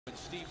When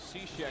Steve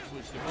Cishek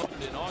was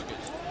demoted in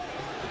August.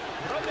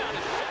 Throw down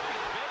to second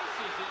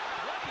base. Is it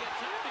plenty of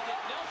time to get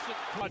Nelson?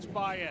 Watch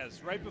Baez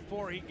right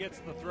before he gets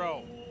the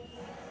throw.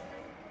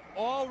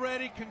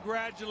 Already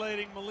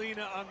congratulating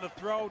Molina on the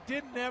throw.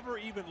 Didn't ever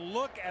even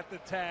look at the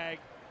tag.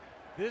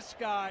 This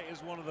guy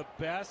is one of the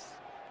best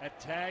at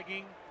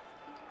tagging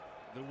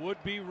the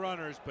would-be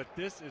runners, but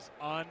this is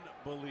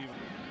unbelievable.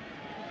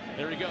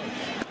 There he goes.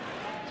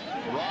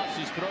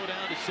 Ross's throw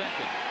down to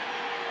second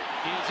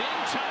is in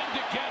time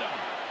to get him.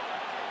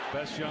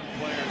 Best young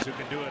players who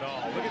can do it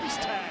all. Look at this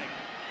tag.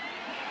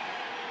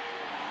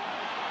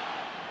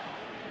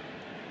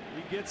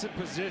 He gets in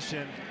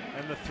position,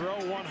 and the throw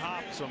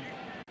one-hops him.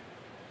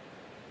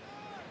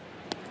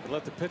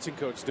 Let the pitching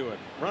coach do it.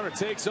 Runner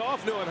takes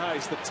off,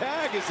 Neuenhuis. The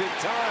tag is in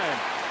time.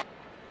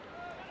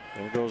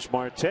 There goes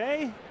Marte.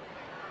 And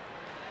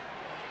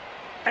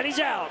he's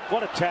out.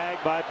 What a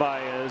tag by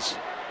Baez.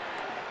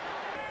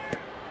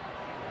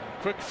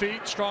 Quick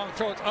feet, strong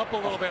throw. It's up a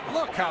little bit.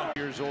 Look how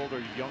years old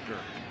or younger.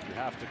 You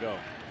have to go.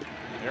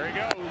 There he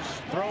goes.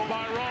 Throw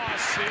by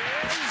Ross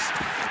is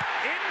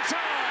in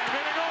time.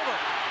 Inning over.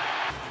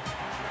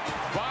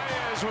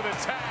 Baez with a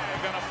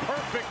tag on a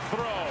perfect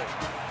throw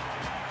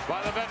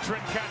by the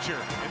veteran catcher.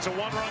 It's a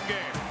one-run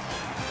game.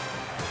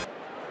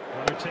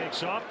 Runner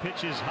takes off,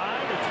 pitches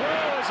high. The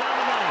throw is on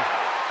the money.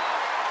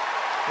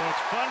 Well,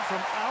 it's fun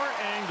from our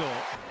angle.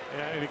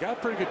 Yeah, and he got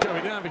pretty good. He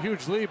didn't have a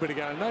huge lead, but he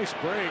got a nice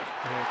break.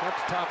 And got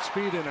the top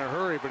speed in a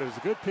hurry, but it was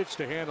a good pitch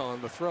to handle,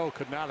 and the throw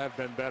could not have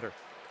been better.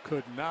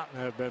 Could not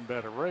have been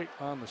better. Right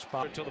on the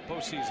spot. Until the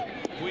postseason.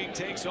 Puig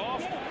takes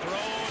off, throw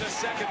to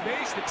second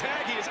base. The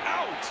tag, he is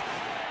out.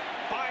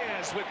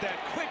 Baez with that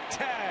quick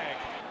tag.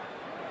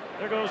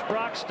 There goes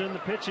Broxton. The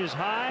pitch is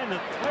high, and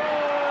the throw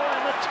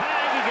and the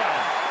tag, he got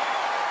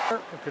him.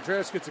 And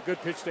Contreras gets a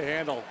good pitch to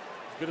handle.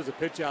 As good as a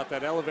pitch out,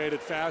 that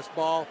elevated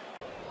fastball.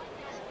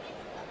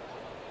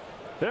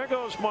 There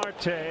goes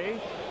Marte,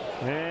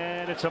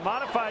 and it's a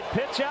modified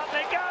pitch out, and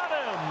they got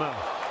him.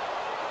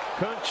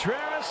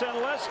 Contreras and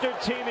Lester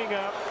teaming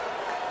up.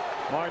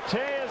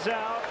 Marte is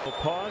out. We'll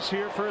pause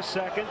here for a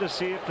second to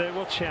see if they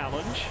will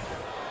challenge.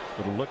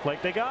 It'll look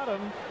like they got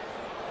him.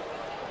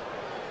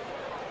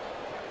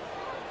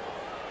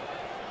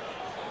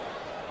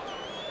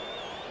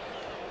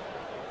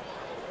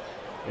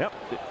 Yep,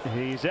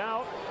 he's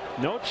out.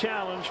 No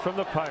challenge from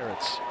the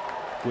Pirates.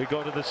 We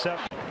go to the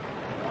seventh.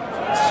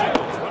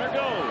 Runner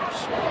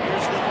goes.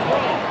 Here's the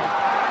throw.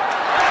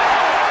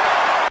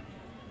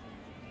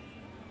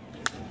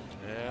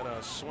 And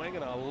a swing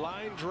and a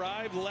line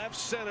drive left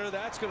center.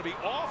 That's going to be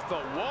off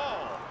the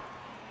wall.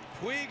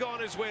 Puig on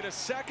his way to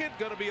second.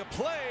 Going to be a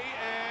play,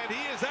 and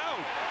he is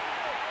out.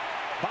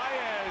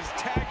 Baez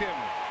tagged him.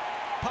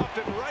 Popped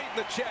it right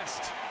in the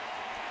chest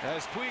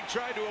as Puig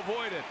tried to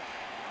avoid it.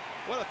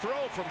 What a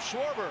throw from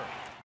Schwarber.